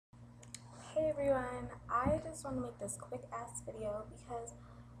Hey everyone, I just want to make this quick ass video because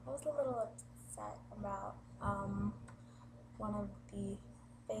I was a little upset about one of the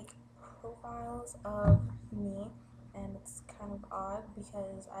fake profiles of me, and it's kind of odd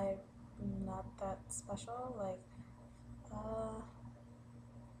because I'm not that special.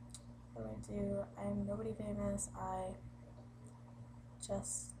 What do? I'm nobody famous. I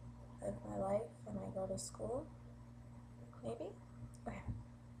just live my life and I go to school. Maybe?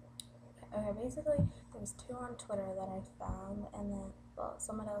 Okay, basically, there was two on Twitter that I found, and then, well,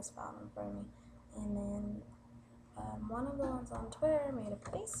 someone else found them for me, and then one of the ones on Twitter made a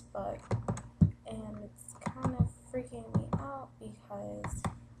Facebook, and it's kind of freaking me out because,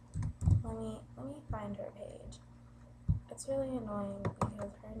 let me find her page. It's really annoying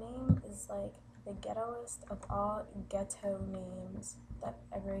because her name is like the ghettoest of all ghetto names that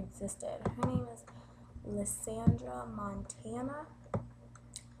ever existed. Her name is Lisandra Montana.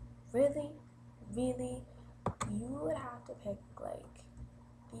 Really, you would have to pick like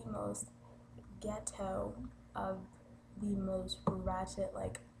the most ghetto of the most ratchet,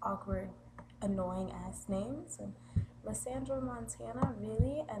 like awkward, annoying ass names. And Lisandra Montana,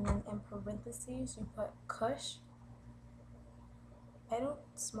 really? And then in parentheses you put Kush. I don't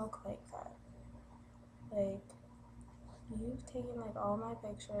smoke like that. Like, you've taken like all my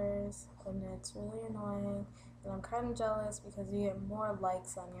pictures and it's really annoying, and I'm kind of jealous because you get more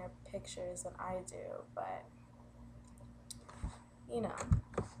likes on your pictures than I do, but you know,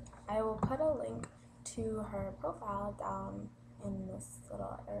 I will put a link to her profile down in this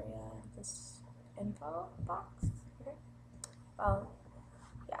little area, this info box. Okay. Well,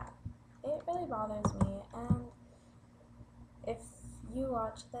 yeah, it really bothers me, and if you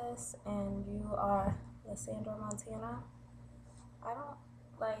watch this and you are Lisandra Montana, I don't,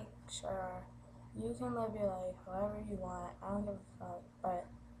 like, sure, you can live your life however you want, I don't give a fuck, but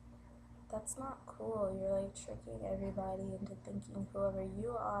that's not cool. You're like tricking everybody into thinking whoever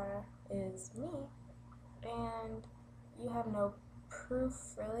you are is me, and you have no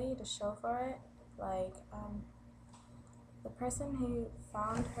proof really to show for it. Like, the person who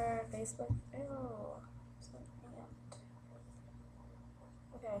found her Facebook,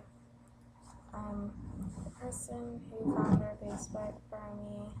 okay, the person who found her Facebook for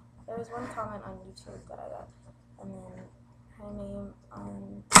me, there was one comment on YouTube that I got, and then her name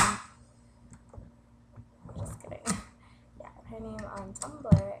on, just kidding, yeah, her name on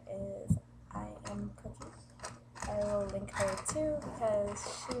Tumblr is I Am Cookie. I will link her too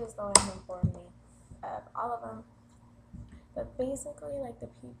because she was the one who informed me of all of them. But basically, like, the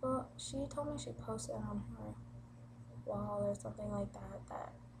people, she told me she posted on her wall or something like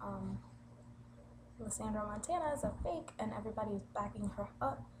that, Lisandra Montana is a fake and everybody's backing her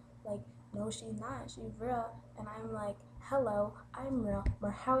up. Like, no, she's not. She's real. And I'm like, hello, I'm real.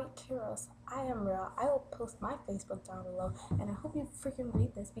 Merhawit Kiros, I am real. I will post my Facebook down below, and I hope you freaking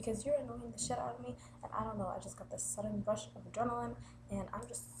read this because you're annoying the shit out of me. And I don't know, I just got this sudden rush of adrenaline, and I'm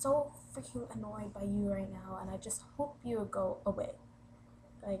just so freaking annoyed by you right now, and I just hope you go away.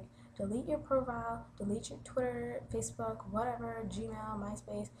 Like, delete your profile, delete your Twitter, Facebook, whatever, Gmail,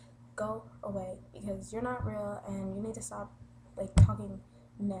 MySpace. Go away because you're not real, and you need to stop like talking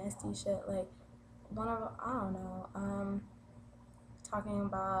nasty shit. Like, one of, I don't know, talking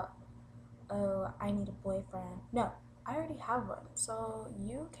about, oh, I need a boyfriend. No, I already have one, so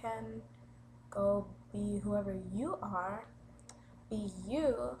you can go be whoever you are, be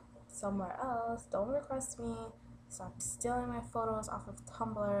you somewhere else. Don't request me. Stop stealing my photos off of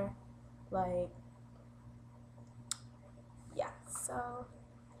Tumblr. Like, yeah, so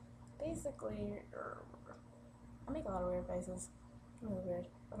basically, I make a lot of weird faces. I'm really weird.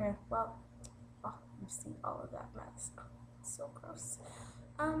 Okay, well, oh, you see all of that mess. It's so gross.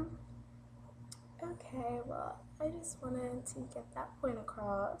 Okay, well, I just wanted to get that point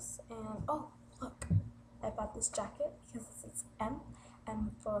across, and, oh, look, I bought this jacket because it's M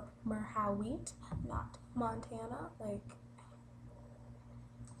for Merhawit, not Montana. Like,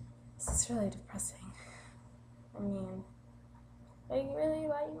 this is really depressing. I mean, like, really,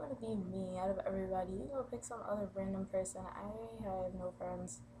 why do you want to be me out of everybody? You go pick some other random person. I have no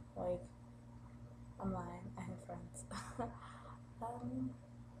friends. Like, I'm lying. I have friends.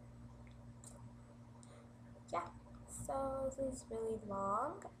 Yeah. So this is really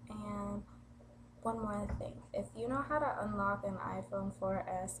long. And one more thing. If you know how to unlock an iPhone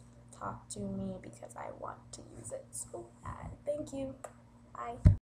 4S, talk to me because I want to use it so bad. Thank you. Bye.